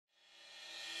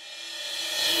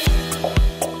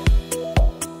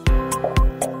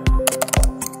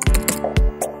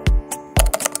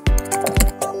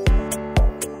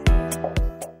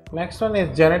Next one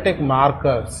is genetic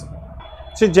markers.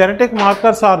 See, genetic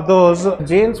markers are those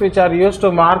genes which are used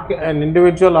to mark an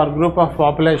individual or group of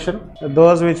population.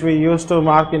 Those which we use to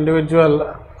mark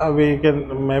individual, we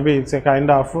can, maybe it's a kind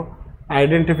of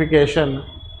identification,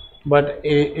 but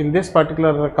in this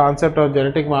particular concept of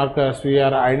genetic markers, we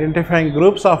are identifying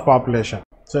groups of population.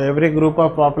 So every group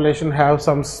of population have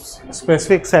some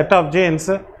specific set of genes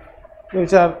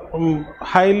which are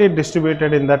highly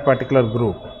distributed in that particular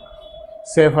group.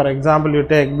 Say for example, you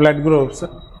take blood groups.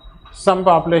 Some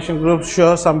population groups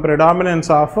show some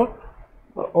predominance of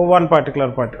one particular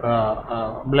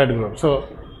blood group. So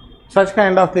such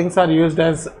kind of things are used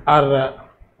as, are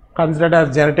considered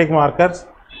as genetic markers,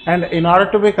 and in order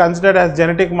to be considered as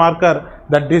genetic marker,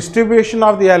 the distribution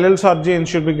of the alleles or genes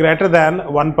should be greater than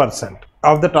 1%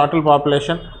 of the total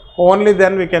population. Only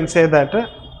then we can say that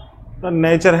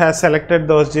nature has selected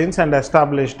those genes and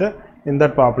established in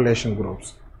that population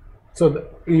groups. So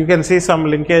you can see some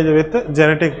linkage with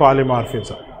genetic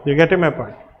polymorphism. You get my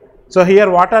point? So here,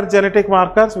 what are genetic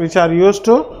markers? Which are used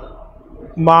to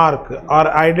mark or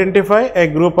identify a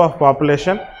group of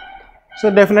population.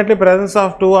 So definitely presence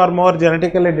of two or more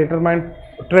genetically determined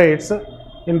traits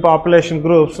in population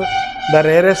groups, the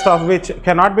rarest of which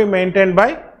cannot be maintained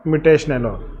by mutation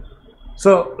alone.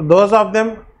 So those of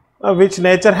them which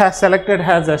nature has selected,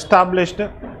 has established,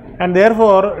 and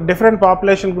therefore different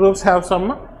population groups have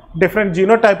some different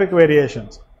genotypic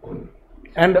variations,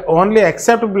 and only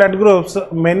except blood groups,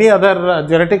 many other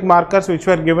genetic markers which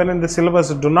were given in the syllabus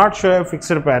do not show a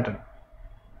fixed pattern.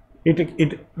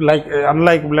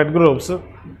 Unlike blood groups,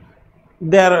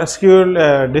 they are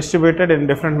skewed, distributed in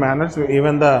different manners.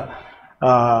 Even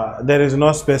there is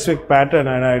no specific pattern,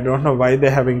 and I don't know why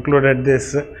they have included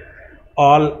this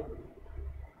all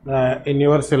in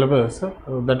your syllabus.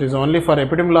 That is only for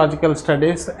epidemiological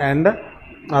studies and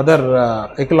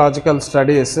other ecological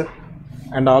studies,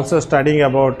 and also studying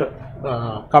about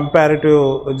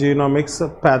comparative genomics,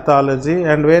 pathology,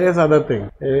 and various other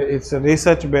things. It's a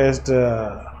research based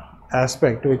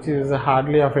aspect which is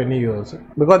hardly of any use,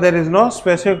 because there is no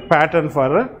specific pattern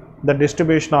for the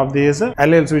distribution of these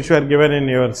alleles which were given in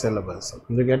your syllabus.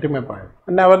 You get my point?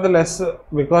 Nevertheless,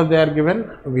 because they are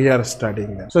given, we are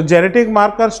studying them. So genetic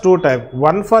markers, two types.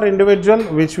 One for individual,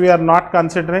 which we are not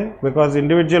considering because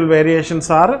individual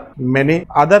variations are many.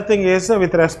 Other thing is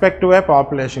with respect to a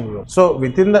population group. So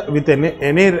within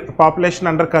any population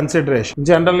under consideration,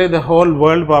 generally the whole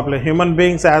world population, human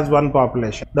beings as one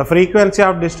population, the frequency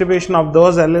of distribution of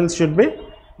those alleles should be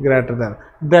greater than,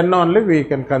 then only we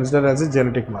can consider as a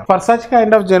genetic marker. For such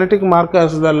kind of genetic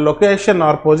markers, the location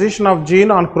or position of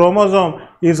gene on chromosome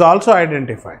is also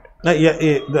identified.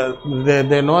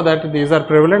 They know that these are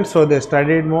prevalent, so they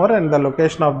studied more, and the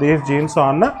location of these genes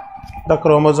on the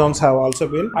chromosomes have also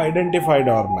been identified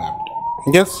or mapped.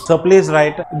 Yes. So please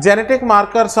write, genetic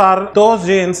markers are those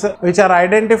genes which are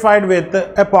identified with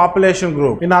a population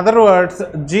group. In other words,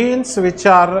 genes which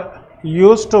are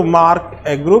used to mark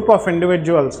a group of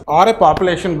individuals or a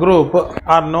population group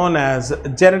are known as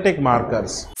genetic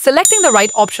markers. Selecting the right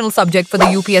optional subject for the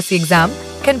UPSC exam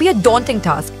can be a daunting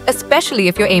task, especially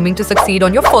if you're aiming to succeed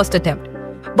on your first attempt.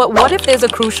 But what if there's a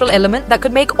crucial element that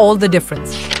could make all the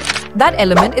difference? That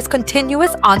element is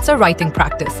continuous answer writing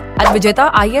practice. At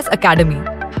Vijetha IAS Academy,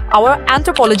 our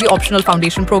Anthropology Optional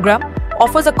Foundation program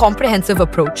offers a comprehensive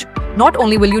approach. Not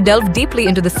only will you delve deeply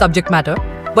into the subject matter,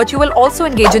 but you will also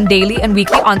engage in daily and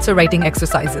weekly answer writing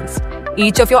exercises.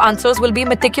 Each of your answers will be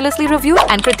meticulously reviewed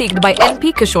and critiqued by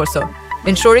N.P Kishore Sir,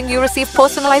 ensuring you receive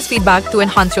personalized feedback to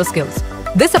enhance your skills.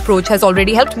 This approach has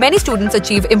already helped many students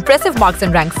achieve impressive marks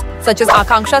and ranks, such as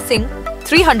Akanksha Singh,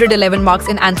 311 marks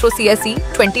in Anthro CSE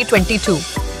 2022.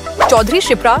 Chaudhary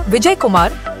Shipra Vijay Kumar,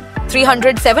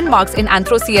 307 marks in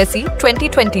Anthro CSE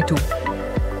 2022.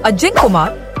 Ajin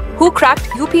Kumar, who cracked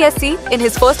UPSC in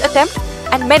his first attempt,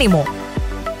 and many more.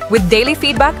 With daily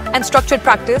feedback and structured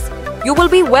practice, you will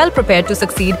be well prepared to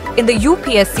succeed in the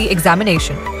UPSC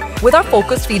examination. With our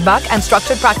focused feedback and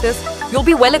structured practice, you'll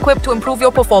be well equipped to improve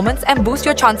your performance and boost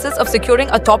your chances of securing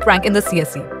a top rank in the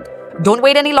CSE. Don't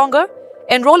wait any longer.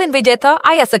 Enroll in Vijetha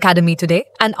IAS Academy today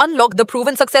and unlock the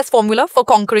proven success formula for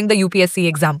conquering the UPSC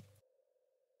exam.